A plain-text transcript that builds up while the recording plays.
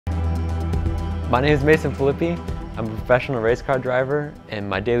My name is Mason Filippi. I'm a professional race car driver, and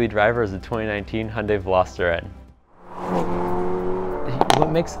my daily driver is the 2019 Hyundai Veloster N.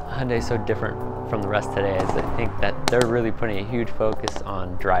 What makes Hyundai so different from the rest today is I think that they're really putting a huge focus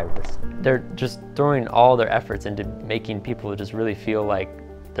on drivers. They're just throwing all their efforts into making people just really feel like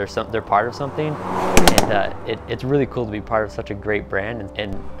they're part of something, and it's really cool to be part of such a great brand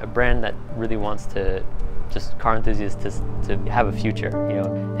and a brand that really wants to just car enthusiasts to have a future, you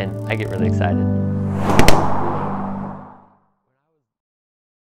know, and I get really excited.